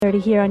30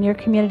 here on your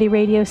community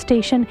radio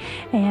station,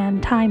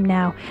 and time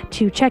now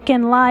to check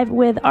in live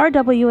with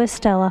R.W.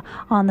 Estella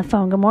on the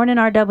phone. Good morning,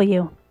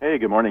 R.W. Hey,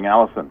 good morning,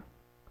 Allison.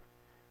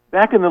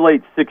 Back in the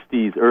late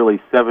 60s,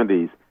 early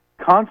 70s,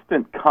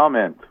 constant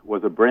comment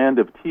was a brand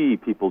of tea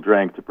people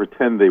drank to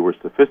pretend they were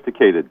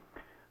sophisticated.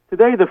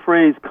 Today, the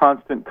phrase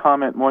constant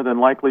comment more than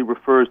likely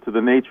refers to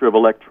the nature of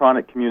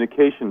electronic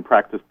communication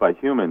practiced by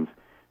humans,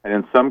 and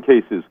in some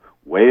cases,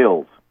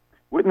 whales.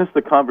 Witness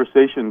the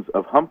conversations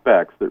of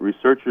humpbacks that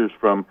researchers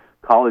from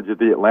College of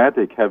the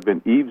Atlantic have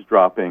been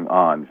eavesdropping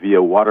on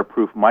via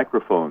waterproof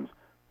microphones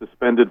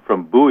suspended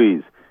from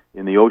buoys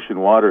in the ocean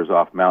waters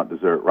off Mount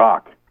Desert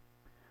Rock.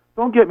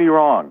 Don't get me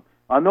wrong.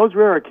 On those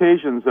rare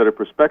occasions that a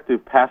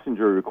prospective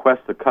passenger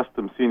requests a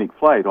custom scenic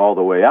flight all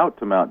the way out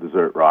to Mount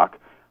Desert Rock,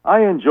 I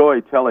enjoy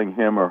telling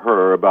him or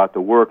her about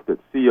the work that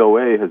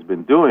COA has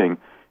been doing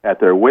at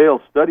their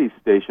whale study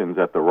stations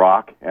at the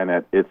Rock and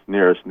at its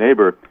nearest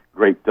neighbor,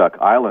 Great Duck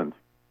Island.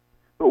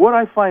 But what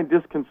I find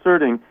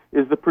disconcerting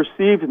is the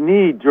perceived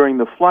need during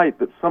the flight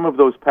that some of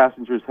those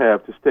passengers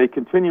have to stay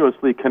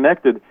continuously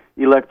connected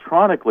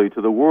electronically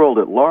to the world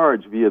at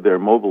large via their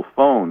mobile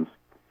phones.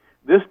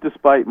 This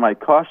despite my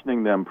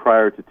cautioning them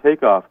prior to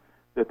takeoff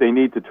that they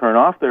need to turn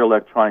off their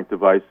electronic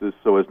devices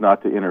so as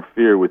not to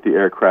interfere with the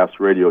aircraft's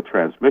radio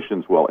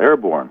transmissions while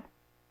airborne.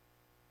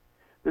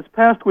 This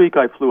past week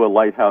I flew a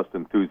lighthouse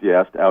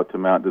enthusiast out to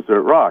Mount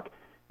Desert Rock,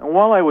 and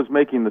while I was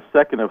making the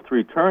second of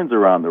 3 turns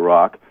around the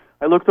rock,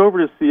 I looked over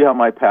to see how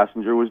my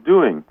passenger was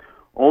doing,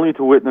 only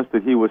to witness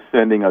that he was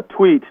sending a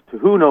tweet to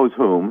who knows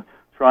whom,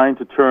 trying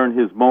to turn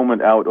his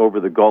moment out over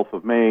the Gulf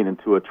of Maine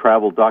into a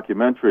travel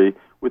documentary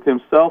with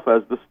himself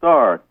as the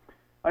star.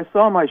 I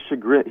saw my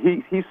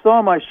chagrin. He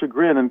saw my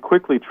chagrin and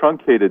quickly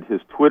truncated his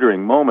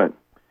twittering moment.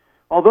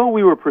 Although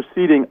we were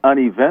proceeding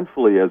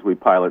uneventfully, as we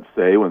pilots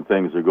say when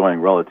things are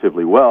going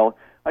relatively well,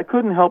 I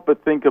couldn't help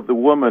but think of the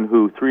woman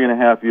who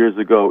 3.5 years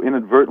ago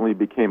inadvertently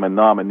became a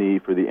nominee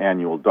for the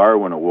annual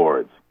Darwin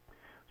Awards.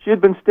 She had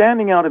been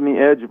standing out on the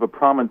edge of a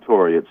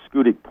promontory at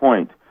Scudic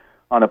Point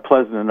on a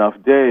pleasant enough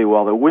day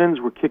while the winds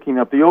were kicking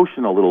up the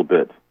ocean a little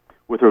bit.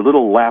 With her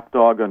little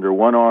lapdog under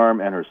one arm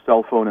and her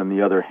cell phone in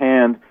the other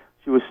hand,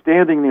 she was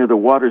standing near the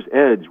water's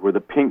edge where the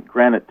pink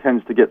granite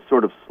tends to get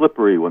sort of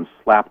slippery when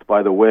slapped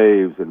by the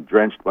waves and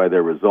drenched by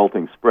their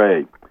resulting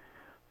spray.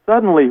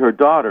 Suddenly, her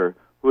daughter,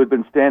 who had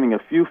been standing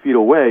a few feet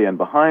away and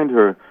behind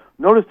her,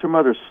 noticed her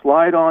mother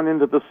slide on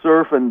into the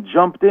surf and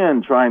jumped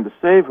in trying to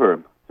save her,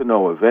 to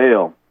no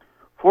avail.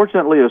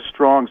 Fortunately, a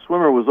strong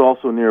swimmer was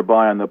also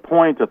nearby on the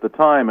point at the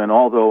time, and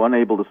although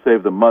unable to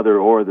save the mother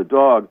or the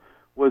dog,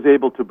 was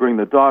able to bring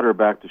the daughter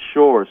back to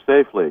shore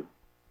safely.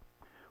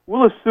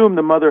 We'll assume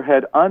the mother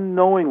had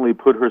unknowingly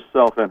put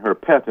herself and her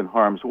pet in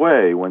harm's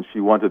way when she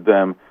wanted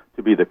them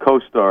to be the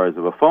co-stars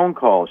of a phone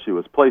call she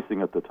was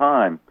placing at the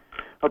time.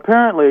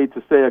 Apparently,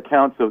 to say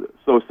accounts of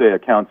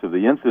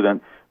the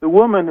incident, the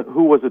woman,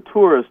 who was a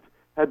tourist,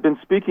 had been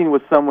speaking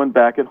with someone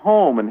back at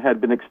home and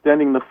had been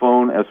extending the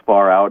phone as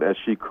far out as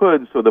she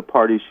could so the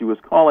party she was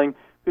calling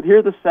could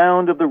hear the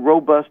sound of the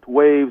robust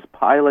waves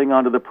piling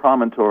onto the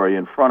promontory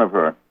in front of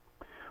her.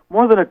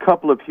 More than a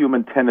couple of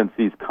human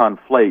tendencies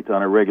conflate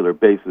on a regular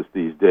basis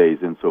these days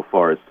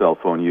insofar as cell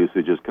phone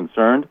usage is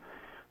concerned.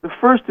 The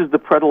first is the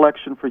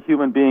predilection for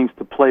human beings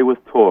to play with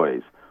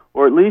toys,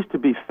 or at least to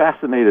be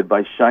fascinated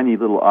by shiny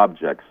little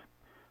objects.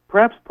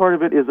 Perhaps part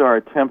of it is our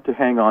attempt to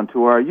hang on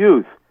to our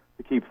youth,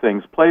 to keep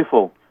things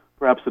playful.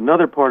 Perhaps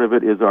another part of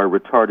it is our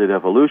retarded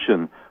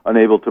evolution,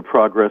 unable to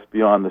progress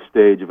beyond the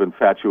stage of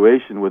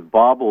infatuation with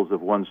baubles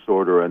of one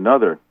sort or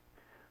another.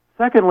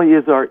 Secondly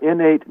is our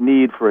innate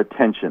need for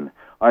attention,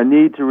 our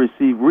need to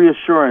receive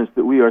reassurance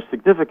that we are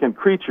significant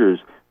creatures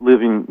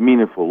living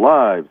meaningful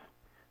lives.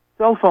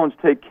 Cell phones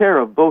take care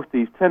of both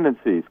these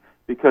tendencies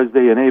because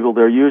they enable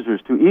their users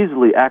to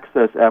easily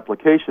access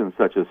applications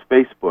such as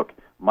Facebook,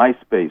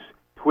 MySpace,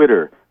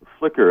 Twitter,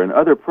 Flickr, and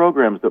other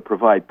programs that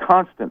provide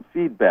constant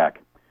feedback.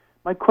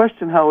 My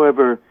question,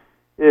 however,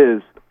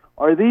 is,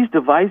 are these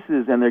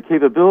devices and their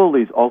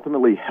capabilities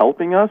ultimately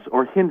helping us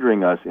or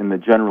hindering us in the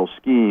general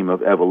scheme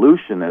of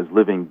evolution as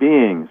living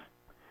beings?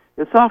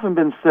 It's often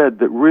been said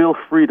that real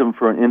freedom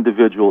for an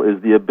individual is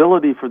the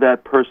ability for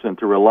that person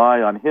to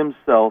rely on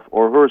himself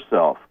or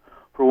herself,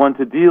 for one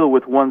to deal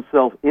with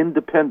oneself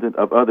independent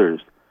of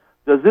others.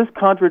 Does this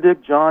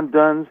contradict John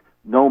Donne's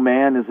 "No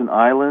man is an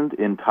island,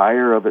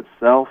 entire of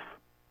itself"?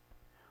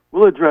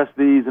 We'll address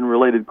these and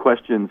related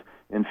questions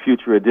in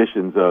future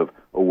editions of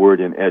A Word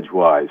in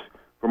Edgewise.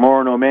 From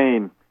Orono,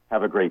 Maine,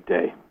 have a great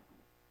day.